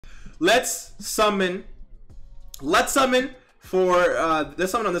Let's summon for let's summon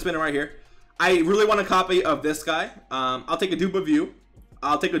on this banner right here. I really want a copy of this guy. I'll take a dupe of you. I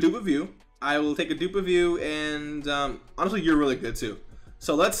will take a dupe of you, and honestly, you're really good too.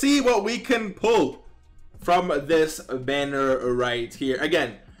 So let's see what we can pull from this banner right here.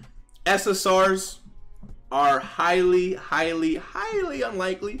 Again, SSRs are highly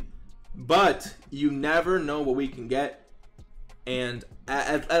unlikely, but you never know what we can get. And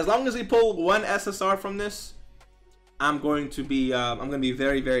as long as we pull one SSR from this, I'm going to be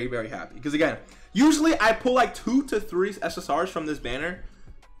very happy. Because again, usually I pull like 2 to 3 SSRs from this banner,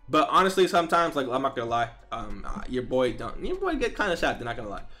 but honestly, sometimes, like, I'm not gonna lie, your boy get kind of sad. Not gonna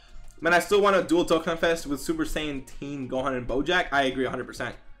lie, man. I still want a dual Dokkan Fest with Super Saiyan Teen Gohan and Bojack. I agree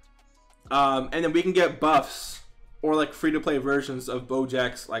 100%. And then we can get buffs or like free-to-play versions of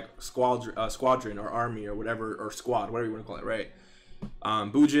Bojack's like squadron or army or whatever, or squad, whatever you want to call it, right?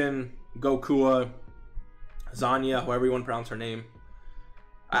 Bujin, Gokua, Zanya, however you want to pronounce her name.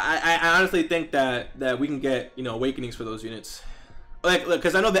 I honestly think that we can get, you know, awakenings for those units. Like, look,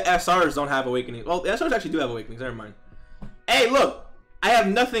 because I know the SRs don't have awakenings. Well, the SRs actually do have awakenings. Never mind. Hey, look, I have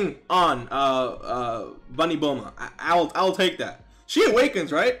nothing on Bunny Bulma. I'll take that. She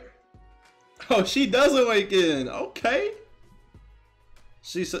awakens, right? Oh, she does awaken. Okay.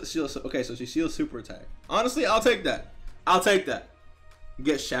 Okay, so she shields super attack. Honestly, I'll take that.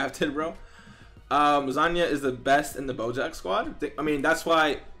 Get shafted, bro. Zanya is the best in the Bojack squad. I mean, that's why.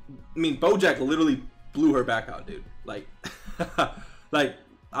 I mean, Bojack literally blew her back out, dude. Like, like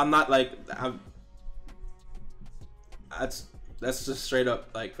I'm not like that's just straight up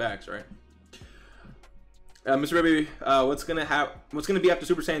like facts, right? Mr. Baby, what's gonna be after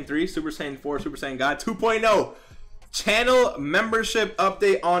Super Saiyan 3, Super Saiyan 4, Super Saiyan God 2.0? Channel membership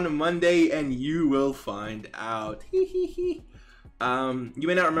update on Monday, and you will find out. You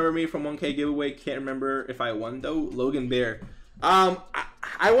may not remember me from 1K giveaway. Can't remember if I won though. Logan Bear. I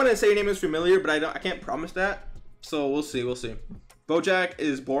want to say your name is familiar, but I can't promise that. So we'll see. Bojack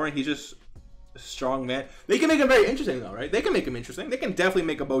is boring. He's just a strong man. They can make him very interesting though, right? They can make him interesting. They can definitely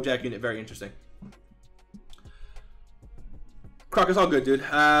make a Bojack unit very interesting. Croc, it's all good, dude.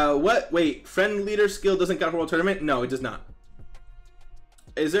 What? Wait, friend leader skill doesn't count for World Tournament? No, it does not.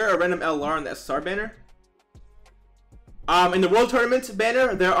 Is there a random LR on the SSR banner? In the World Tournament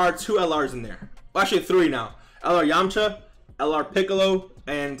banner, there are 2 LRs in there. Well, actually 3 now. LR Yamcha, LR Piccolo,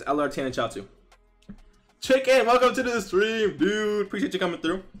 and LR Tiananchaozu. Chicken, welcome to the stream, dude. Appreciate you coming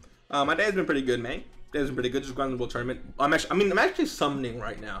through. My day's been pretty good, man. Day's been pretty good. Just going to the World Tournament. I'm actually summoning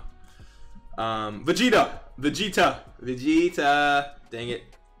right now. Vegeta. Dang it.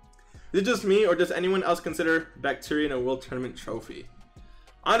 Is it just me, or does anyone else consider Bacteria in a World Tournament trophy?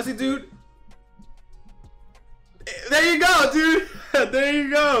 Honestly, dude. There you go, dude.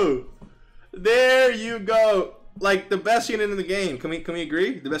 There you go. Like the best unit in the game. Can we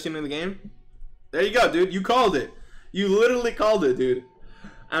agree? The best unit in the game. There you go, dude. You called it. You literally called it, dude.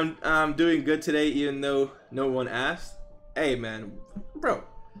 I'm doing good today, even though no one asked. Hey, man, bro.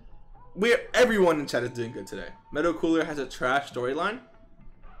 Everyone in chat is doing good today. Meadow Cooler has a trash storyline.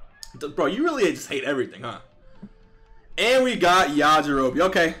 Bro, you really just hate everything, huh? And we got Yajirobe.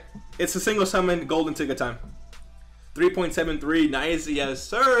 Okay, it's a single summon golden ticket time. 3.73, nice, yes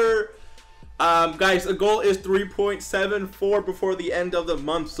sir. Guys, the goal is 3.74 before the end of the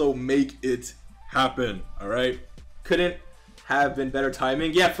month, so make it happen. All right, couldn't have been better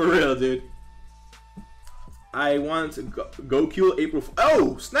timing. Yeah, for real, dude. I want Goku April.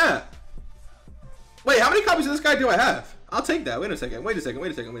 Oh snap! Wait, how many copies of this guy do I have? I'll take that. Wait a second.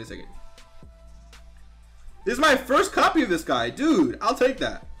 This is my first copy of this guy, dude. I'll take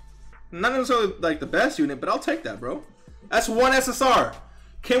that. Not necessarily like the best unit, but I'll take that, bro. That's 1 SSR.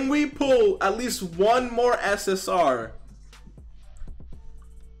 Can we pull at least 1 more SSR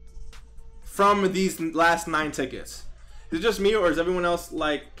from these last 9 tickets? Is it just me, or is everyone else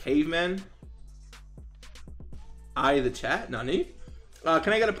like caveman? The chat? Nani?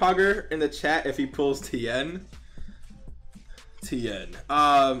 Can I get a pogger in the chat if he pulls Tien?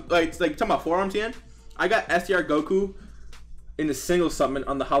 Like talking about forearm Tien? I got STR Goku in the single summon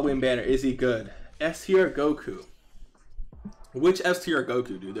on the Halloween banner. Is he good? STR Goku. Which STR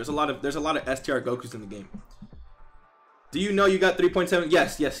Goku, dude? There's a lot of STR Gokus in the game. Do you know you got 3.7?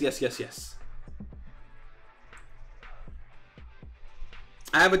 Yes.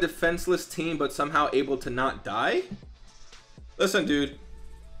 I have a defenseless team, but somehow able to not die. Listen, dude.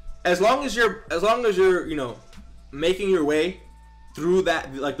 As long as you're, you know, making your way through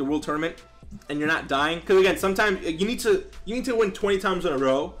that, like the World Tournament, and you're not dying, because again, sometimes you need to win 20 times in a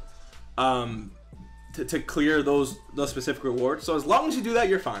row, to clear those specific rewards. So as long as you do that,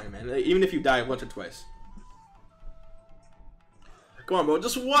 you're fine, man. Even if you die once or twice. Come on, bro.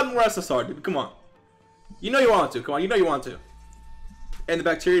 Just one more SSR, dude. Come on. You know you want to. Come on. You know you want to. And the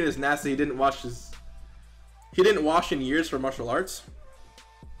Bacterian is nasty. He didn't wash in years for martial arts.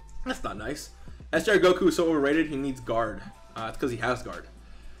 That's not nice. SR Goku is so overrated. He needs guard. It's because he has guard.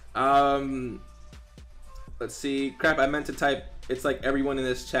 Let's see. Crap. I meant to type. It's like everyone in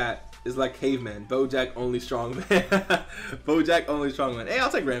this chat is like caveman. BoJack only strongman. BoJack only strongman. Hey,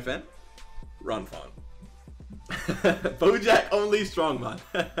 I'll take Ranfan. Run fun. BoJack only strongman.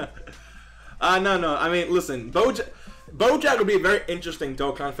 No. I mean, listen. BoJack would be a very interesting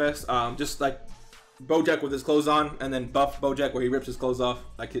Dokkan Fest. Just like BoJack with his clothes on, and then buff BoJack where he rips his clothes off,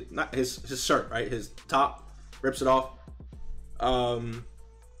 like not his shirt, right? His top rips it off. That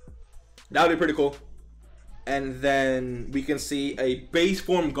would be pretty cool. And then we can see a base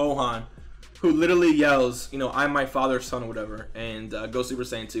form Gohan who literally yells, you know, I'm my father's son or whatever, and go Super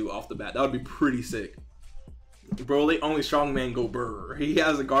Saiyan 2 off the bat. That would be pretty sick. Broly, only strong man go brr. He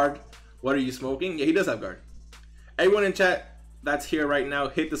has a guard. What are you smoking? Yeah, he does have guard. Everyone in chat that's here right now,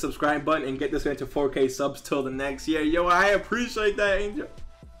 hit the subscribe button and get this into 4K subs till the next year. Yo, I appreciate that, Angel.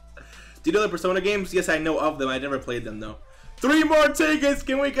 Do you know the Persona games? Yes, I know of them. I never played them though. 3 more tickets.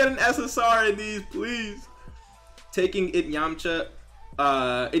 Can we get an SSR in these, please? Taking it Yamcha,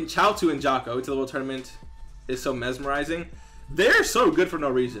 in Chaozu and Jocko to the World Tournament is so mesmerizing. They're so good for no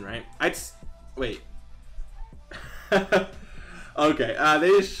reason, right? Wait. Okay,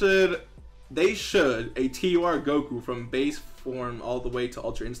 they should a TUR Goku from base form all the way to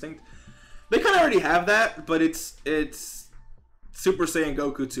Ultra Instinct. They kind of already have that, but it's Super Saiyan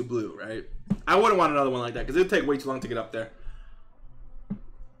Goku to Blue, right? I wouldn't want another one like that because it would take way too long to get up there.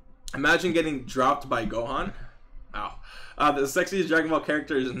 Imagine getting dropped by Gohan. Wow. The sexiest Dragon Ball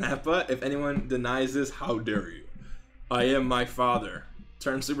character is Nappa. If anyone denies this, how dare you? I am my father.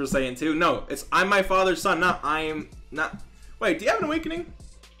 Turn Super Saiyan 2. No, it's I'm my father's son, not I am not. Wait, do you have an awakening?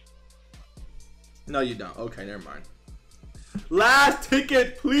 No, you don't. Okay, never mind. Last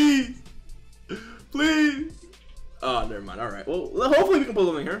ticket, please. Please. Oh, never mind. Alright. Well, hopefully we can pull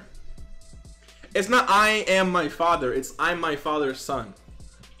something here. It's not I am my father. It's I'm my father's son.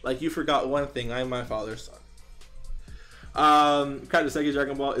 Like you forgot one thing. I'm my father's son. The second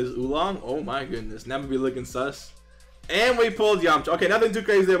Dragon Ball is Oolong. Oh my goodness. Never be looking sus. And we pulled Yamcha. Okay, nothing too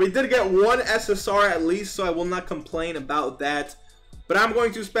crazy there. We did get one SSR at least, so I will not complain about that. But I'm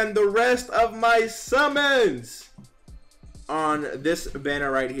going to spend the rest of my summons on this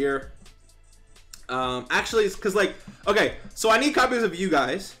banner right here. Actually, it's because like, okay, so I need copies of you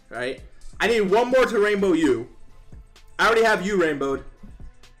guys, right? I need one more to rainbow you. I already have you rainbowed.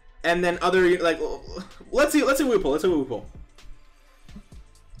 And then other, like, let's see what we pull. Let's see what we pull.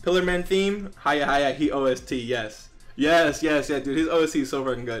 Pillarman theme. Hiya, he OST. Yes, dude. His OST is so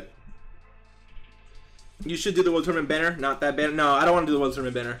freaking good. You should do the World Tournament banner, not that banner. No, I don't want to do the World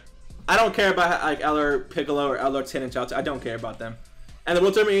Tournament banner. I don't care about like LR Piccolo or LR 10 and Chaozu. I don't care about them. And the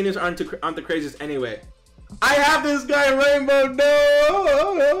World Tournament units aren't the craziest anyway. I have this guy Rainbow.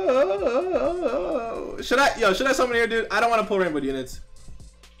 No. Should I summon here, dude? I don't want to pull Rainbow units.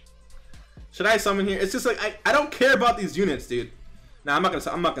 Should I summon here? It's just like I don't care about these units, dude. Nah, I'm not gonna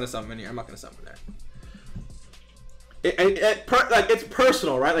summon here. I'm not gonna summon there. Like it's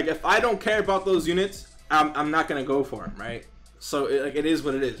personal, right? Like if I don't care about those units, I'm not gonna go for them, right? So it is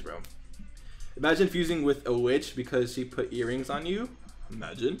what it is, bro. Imagine fusing with a witch because she put earrings on you.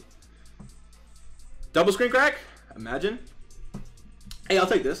 Imagine. Double screen crack. Imagine. Hey, I'll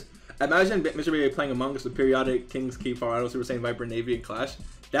take this. Imagine Mr. Baby playing Among Us with periodic King's Keep, Farado, Super Saiyan Viper, Navy, and Clash.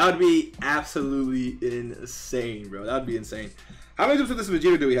 That would be absolutely insane, bro. That would be insane. How many times of this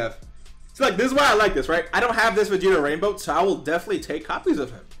Vegeta do we have? So like, this is why I like this, right? I don't have this Vegeta Rainbow, so I will definitely take copies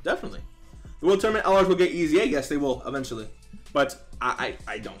of him. Definitely. The World Tournament LRs will get easy. Yes, they will eventually. But I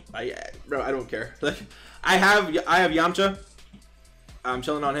don't. Bro, I don't care. Like, I have Yamcha. I'm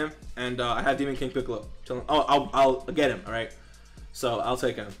chilling on him, and I have Demon King Piccolo. Chilling. Oh, I'll get him. All right. So I'll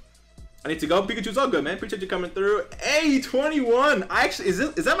take him. I need to go. Pikachu's all good, man. Appreciate you coming through. Hey, 21. I actually is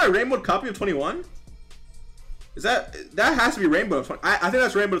that my Rainbow copy of 21? Is that has to be Rainbow? I think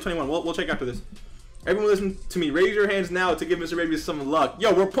that's Rainbow 21. We'll check after this. Everyone listen to me. Raise your hands now to give Mr. Baby some luck.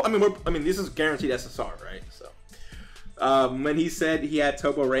 Yo, I mean, this is guaranteed SSR, right? So, when he said he had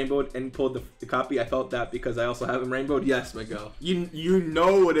Topo rainbowed and pulled the copy, I felt that because I also have him rainbowed. Yes, Miguel. You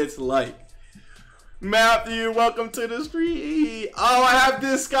know what it's like. Matthew, welcome to the street. Oh, I have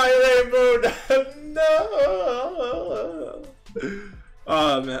this guy rainbowed. No.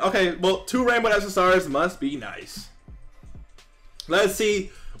 Oh man. Okay, well, 2 rainbow SSRs must be nice. Let's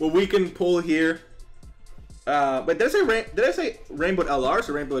see what we can pull here. But did I say Rainbow LRs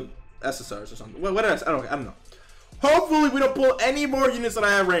or Rainbow SSRs or something? What did I say? I don't know. Hopefully we don't pull any more units that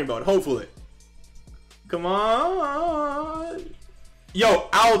I have rainbowed. Hopefully. Come on. Yo,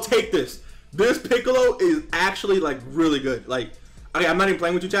 I'll take this. This Piccolo is actually like really good. Like, okay, I'm not even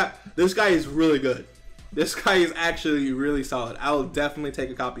playing with you, chat. This guy is really good. This guy is actually really solid. I will definitely take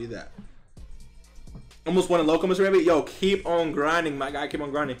a copy of that. Almost won a local, Mr. Baby. Yo, keep on grinding, my guy. Keep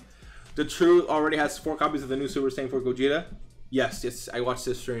on grinding. The Truth already has 4 copies of the new Super Saiyan 4 Gogeta. Yes, I watched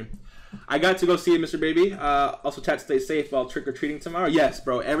this stream. I got to go see it, Mr. Baby. Also, chat, stay safe while trick-or-treating tomorrow. Yes,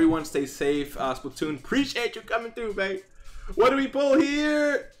 bro. Everyone stay safe. Splatoon, appreciate you coming through, babe. What do we pull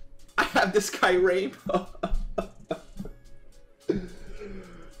here? I have this guy, Rainbow.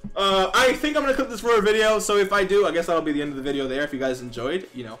 I think I'm going to clip this for a video. So if I do, I guess that'll be the end of the video there. If you guys enjoyed,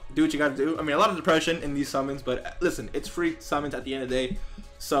 you know, do what you got to do. I mean, a lot of depression in these summons. But listen, it's free summons at the end of the day.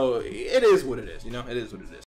 So it is what it is. You know, it is what it is.